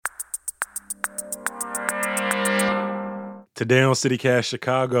Today on CityCast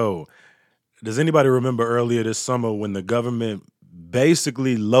Chicago, does anybody remember earlier this summer when the government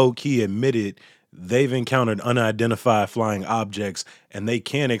basically low key admitted they've encountered unidentified flying objects and they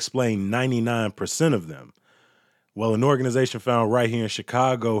can't explain 99% of them? Well, an organization found right here in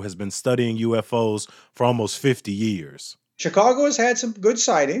Chicago has been studying UFOs for almost 50 years. Chicago has had some good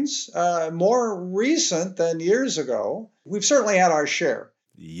sightings, more recent than years ago. We've certainly had our share.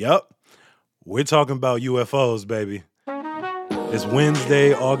 Yup, we're talking about UFOs, baby. It's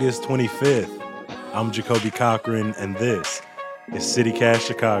Wednesday, August 25th. I'm Jacoby Cochran, and this is CityCast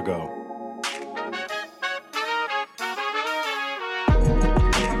Chicago.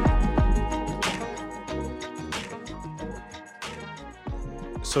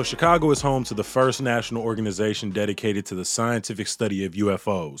 So Chicago is home to the first national organization dedicated to the scientific study of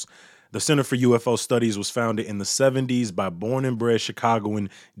UFOs. The Center for UFO Studies was founded in the 70s by born and bred Chicagoan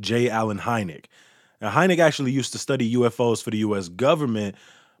J. Allen Hynek. Now, Hynek actually used to study UFOs for the U.S. government,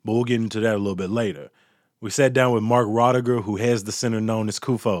 but we'll get into that a little bit later. We sat down with Mark Roediger, who heads the center known as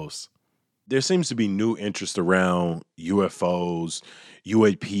CUFOS. There seems to be new interest around UFOs,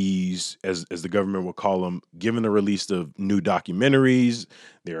 UAPs, as the government will call them, given the release of new documentaries.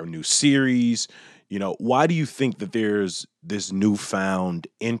 There are new series. Why do you think that there's this newfound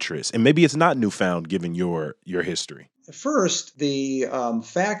interest? And maybe it's not newfound given your history. First, the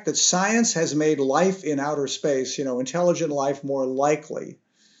fact that science has made life in outer space, intelligent life, more likely,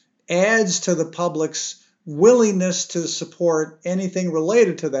 adds to the public's willingness to support anything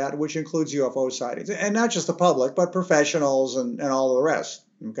related to that, which includes UFO sightings. And not just the public, but professionals and all the rest.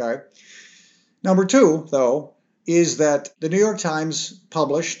 Okay. Number two, though, is that the New York Times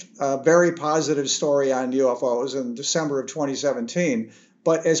published a very positive story on UFOs in December of 2017.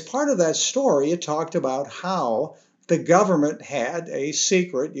 But as part of that story, it talked about how the government had a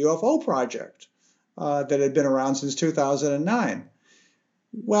secret UFO project that had been around since 2009.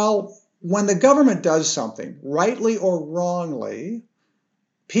 Well, when the government does something, rightly or wrongly,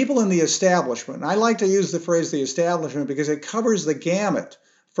 people in the establishment, and I like to use the phrase the establishment because it covers the gamut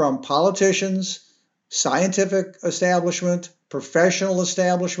from politicians, scientific establishment, professional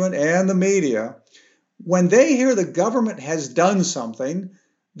establishment, and the media. When they hear the government has done something,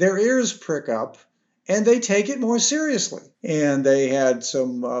 their ears prick up and they take it more seriously. And they had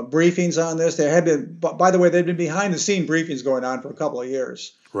some briefings on this. There had been, by the way, they'd been behind the scene briefings going on for a couple of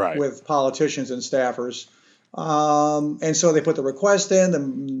years with politicians and staffers. And so they put the request in.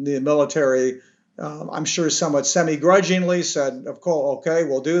 The military, I'm sure somewhat semi-grudgingly said, of course, okay,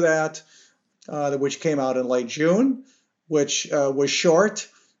 we'll do that, which came out in late June, which was short,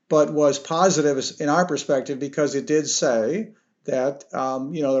 but was positive in our perspective because it did say that, there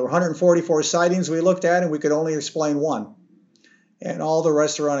were 144 sightings we looked at and we could only explain one. And all the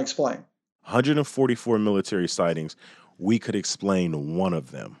rest are unexplained. 144 military sightings. We could explain one of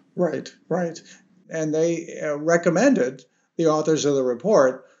them. Right. And they recommended, the authors of the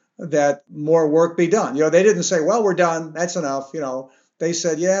report, that more work be done. They didn't say, well, we're done, that's enough. They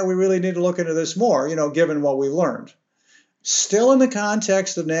said, yeah, we really need to look into this more, given what we learned. Still in the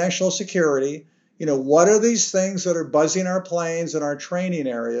context of national security, what are these things that are buzzing our planes and our training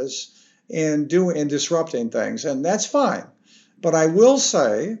areas and disrupting things? And that's fine. But I will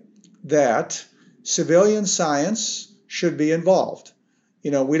say that civilian science should be involved.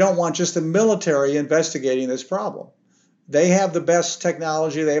 We don't want just the military investigating this problem. They have the best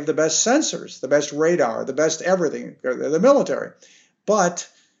technology, they have the best sensors, the best radar, the best everything. They're the military. But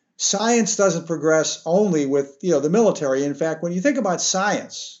science doesn't progress only with, the military. In fact, when you think about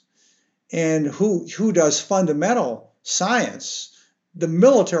science, and who does fundamental science, the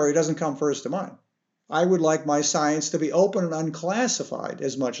military doesn't come first to mind. I would like my science to be open and unclassified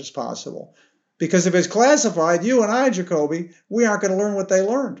as much as possible. Because if it's classified, you and I, Jacoby, we aren't going to learn what they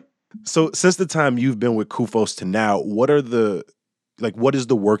learned. So since the time you've been with CUFOS to now, what is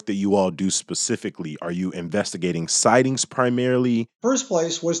the work that you all do specifically? Are you investigating sightings primarily? First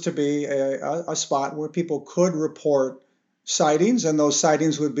place was to be a spot where people could report sightings, and those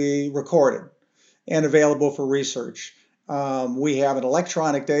sightings would be recorded and available for research. We have an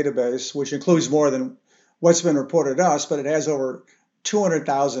electronic database, which includes more than what's been reported to us, but it has over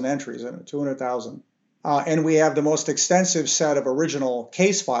 200,000 entries in it, 200,000. And we have the most extensive set of original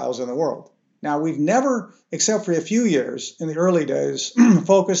case files in the world. Now, we've never, except for a few years in the early days,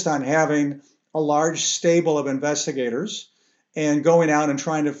 focused on having a large stable of investigators and going out and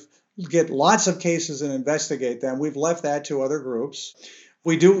trying to get lots of cases and investigate them. We've left that to other groups.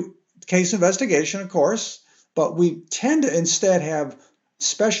 We do case investigation, of course, but we tend to instead have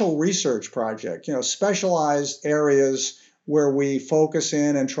special research projects, specialized areas where we focus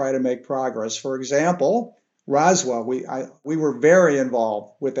in and try to make progress. For example, Roswell. We were very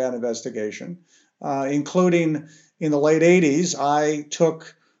involved with that investigation, including in the late 80s. I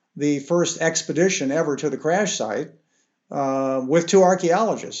took the first expedition ever to the crash site with two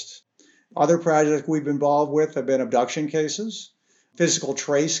archaeologists. Other projects we've been involved with have been abduction cases, physical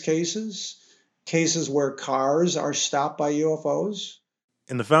trace cases, cases where cars are stopped by UFOs.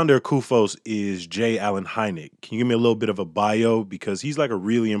 And the founder of CUFOS is J. Allen Hynek. Can you give me a little bit of a bio? Because he's like a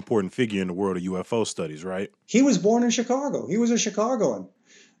really important figure in the world of UFO studies, right? He was born in Chicago. He was a Chicagoan.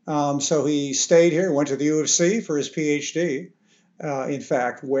 So he stayed here, went to the U of C for his PhD, in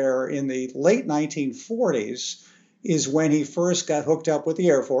fact, where in the late 1940s is when he first got hooked up with the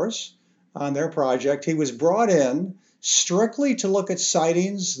Air Force on their project. He was brought in strictly to look at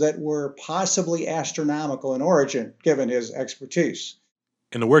sightings that were possibly astronomical in origin, given his expertise.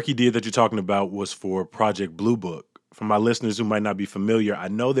 And the work he did that you're talking about was for Project Blue Book. For my listeners who might not be familiar, I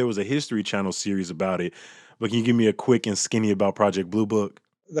know there was a History Channel series about it, but can you give me a quick and skinny about Project Blue Book?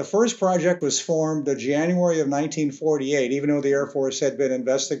 The first project was formed in January of 1948, even though the Air Force had been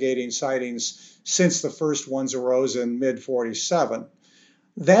investigating sightings since the first ones arose in mid 47.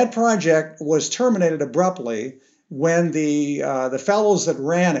 That project was terminated abruptly when the fellows that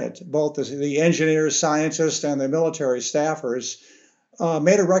ran it, both the engineers, scientists, and the military staffers,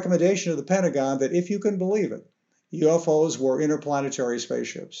 made a recommendation to the Pentagon that, if you can believe it, UFOs were interplanetary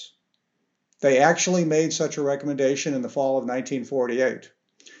spaceships. They actually made such a recommendation in the fall of 1948,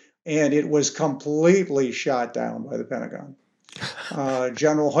 and it was completely shot down by the Pentagon.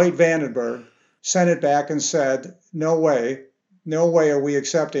 General Hoyt Vandenberg sent it back and said, no way are we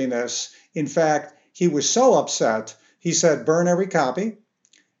accepting this. In fact, he was so upset, he said, burn every copy.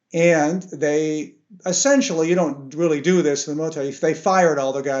 And they essentially, you don't really do this in the military, they fired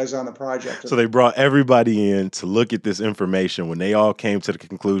all the guys on the project. So they brought everybody in to look at this information when they all came to the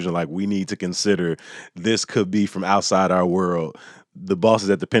conclusion, like, we need to consider this could be from outside our world. The bosses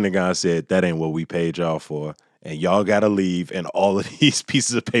at the Pentagon said, that ain't what we paid y'all for. And y'all got to leave, and all of these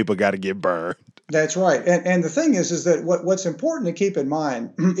pieces of paper got to get burned. That's right. And the thing is that what's important to keep in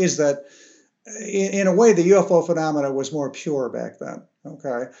mind is that in a way, the UFO phenomena was more pure back then.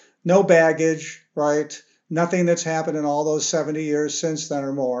 Okay. No baggage, right? Nothing that's happened in all those 70 years since then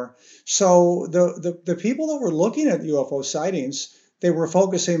or more. So the people that were looking at UFO sightings, they were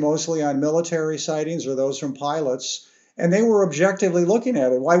focusing mostly on military sightings or those from pilots, and they were objectively looking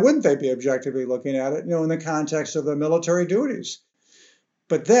at it. Why wouldn't they be objectively looking at it, in the context of the military duties?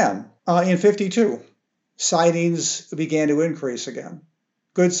 But then, in 52, sightings began to increase again.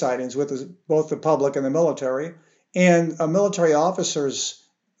 Good sightings with both the public and the military. And military officers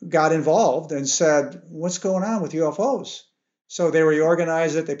got involved and said, what's going on with UFOs? So they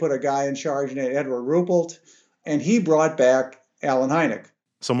reorganized it. They put a guy in charge named Edward Ruppelt, and he brought back Allen Hynek.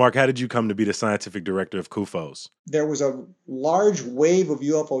 So, Mark, how did you come to be the scientific director of CUFOS? There was a large wave of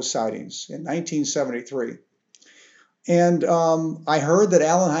UFO sightings in 1973. And I heard that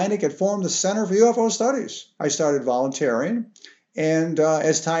Allen Hynek had formed the Center for UFO Studies. I started volunteering. And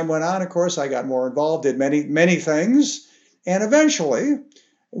as time went on, of course, I got more involved, did many things. And eventually,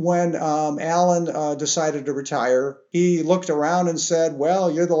 when Allen decided to retire, he looked around and said,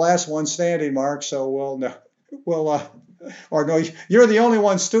 well, you're the last one standing, Mark, so no, you're the only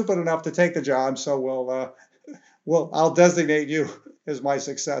one stupid enough to take the job, so I'll designate you as my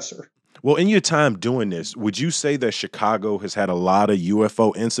successor. Well, in your time doing this, would you say that Chicago has had a lot of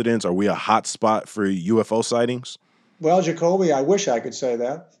UFO incidents? Are we a hot spot for UFO sightings? Well, Jacoby, I wish I could say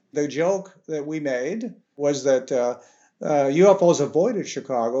that. The joke that we made was that UFOs avoided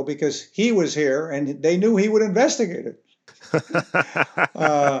Chicago because he was here and they knew he would investigate it.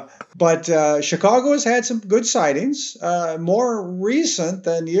 But Chicago has had some good sightings, more recent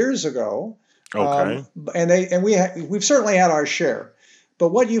than years ago. Okay. And we've certainly had our share. But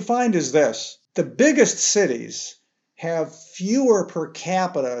what you find is this: the biggest cities have fewer per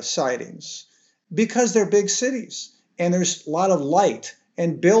capita sightings because they're big cities. And there's a lot of light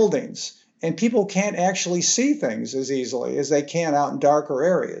and buildings, and people can't actually see things as easily as they can out in darker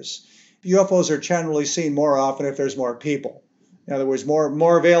areas. UFOs are generally seen more often if there's more people. In other words,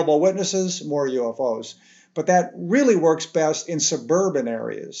 more available witnesses, more UFOs. But that really works best in suburban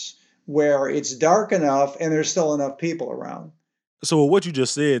areas where it's dark enough and there's still enough people around. So what you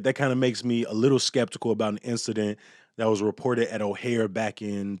just said, that kind of makes me a little skeptical about an incident that was reported at O'Hare back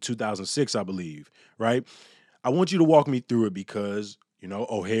in 2006, I believe, right? I want you to walk me through it because,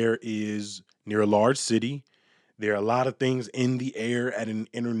 O'Hare is near a large city. There are a lot of things in the air at an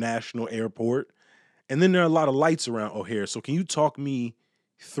international airport. And then there are a lot of lights around O'Hare. So can you talk me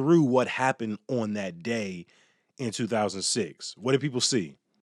through what happened on that day in 2006? What did people see?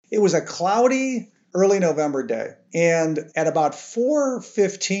 It was a cloudy, early November day. And at about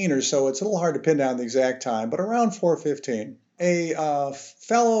 4:15 or so, it's a little hard to pin down the exact time, but around 4:15, a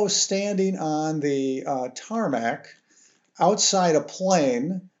fellow standing on the tarmac outside a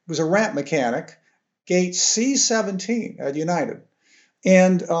plane was a ramp mechanic, gate C-17 at United.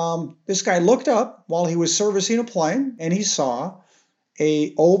 And this guy looked up while he was servicing a plane, and he saw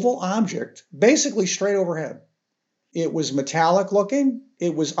a oval object basically straight overhead. It was metallic looking.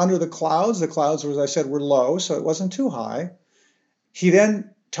 It was under the clouds. The clouds, as I said, were low, so it wasn't too high. He then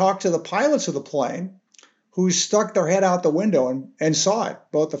talked to the pilots of the plane, who stuck their head out the window and saw it,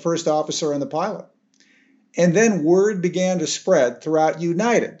 both the first officer and the pilot. And then word began to spread throughout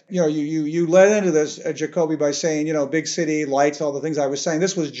United. You led into this, Jacoby, by saying, big city, lights, all the things I was saying.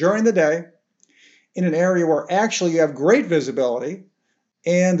 This was during the day in an area where actually you have great visibility,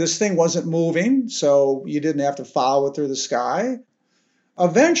 and this thing wasn't moving, so you didn't have to follow it through the sky.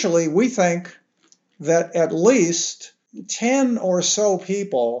 Eventually, we think that at least 10 or so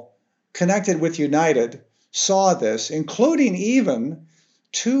people connected with United saw this, including even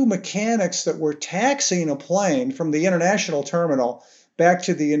 2 mechanics that were taxiing a plane from the international terminal back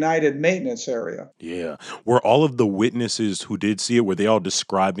to the United maintenance area. Yeah. Were all of the witnesses who did see it, were they all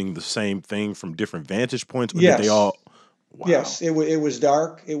describing the same thing from different vantage points? Or yes. Did they all? Wow. Yes, it was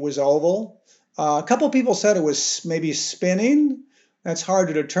dark. It was oval. A couple of people said it was maybe spinning. That's hard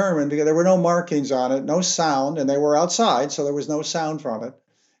to determine because there were no markings on it, no sound, and they were outside, so there was no sound from it.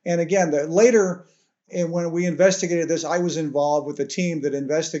 And again, later, when we investigated this, I was involved with the team that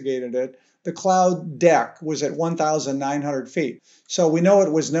investigated it. The cloud deck was at 1,900 feet. So we know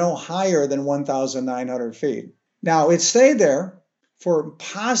it was no higher than 1,900 feet. Now, it stayed there for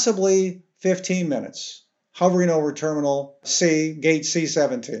possibly 15 minutes, hovering over Terminal C, Gate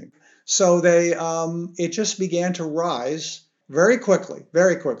C-17. So it just began to rise very quickly,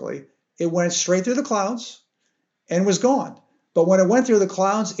 very quickly. It went straight through the clouds and was gone. But when it went through the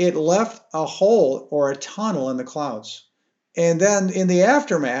clouds, it left a hole or a tunnel in the clouds. And then in the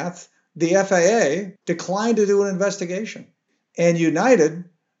aftermath, the FAA declined to do an investigation. And United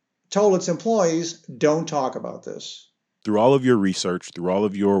told its employees, don't talk about this. Through all of your research, through all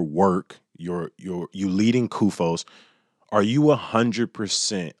of your work, you leading CUFOS, are you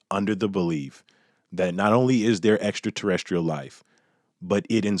 100% under the belief that not only is there extraterrestrial life, but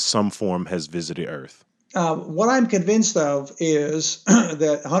it in some form has visited Earth? What I'm convinced of is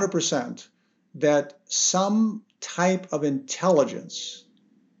that 100% that some type of intelligence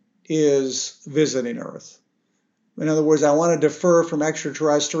is visiting Earth. In other words, I want to defer from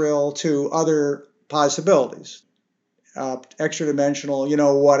extraterrestrial to other possibilities,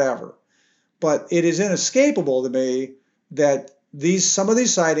 extra-dimensional, whatever. But it is inescapable to me that some of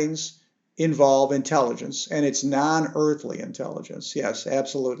these sightings involve intelligence, and it's non-earthly intelligence. Yes,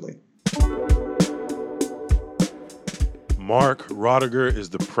 absolutely. Mark Roediger is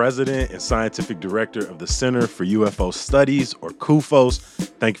the president and scientific director of the Center for UFO Studies, or CUFOS.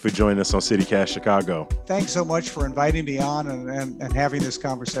 Thank you for joining us on CityCast Chicago. Thanks so much for inviting me on and having this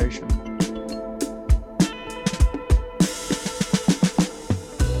conversation.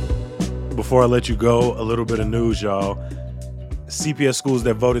 Before I let you go, a little bit of news, y'all. CPS schools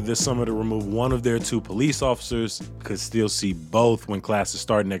that voted this summer to remove one of their 2 police officers could still see both when classes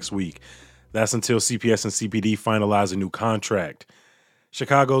start next week. That's until CPS and CPD finalize a new contract.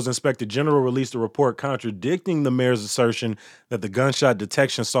 Chicago's Inspector General released a report contradicting the mayor's assertion that the gunshot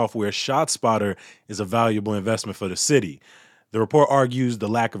detection software ShotSpotter is a valuable investment for the city. The report argues the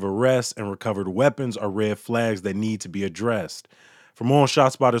lack of arrests and recovered weapons are red flags that need to be addressed. For more on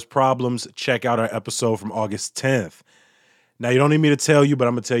ShotSpotter's problems, check out our episode from August 10th. Now, you don't need me to tell you, but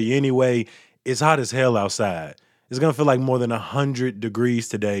I'm going to tell you anyway, it's hot as hell outside. It's going to feel like more than 100 degrees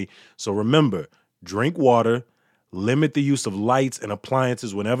today. So remember, drink water, limit the use of lights and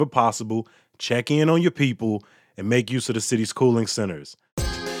appliances whenever possible, check in on your people, and make use of the city's cooling centers.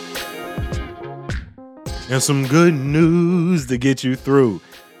 And some good news to get you through.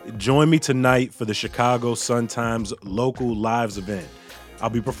 Join me tonight for the Chicago Sun-Times Local Lives event. I'll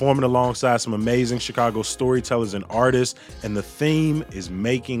be performing alongside some amazing Chicago storytellers and artists, and the theme is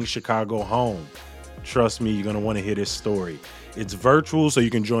Making Chicago Home. Trust me, you're going to want to hear this story. It's virtual, so you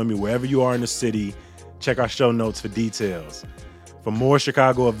can join me wherever you are in the city. Check our show notes for details. For more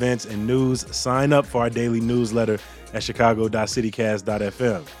Chicago events and news, sign up for our daily newsletter at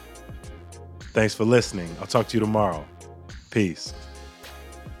chicago.citycast.fm. Thanks for listening. I'll talk to you tomorrow. Peace.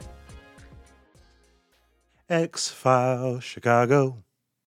 X-Files Chicago.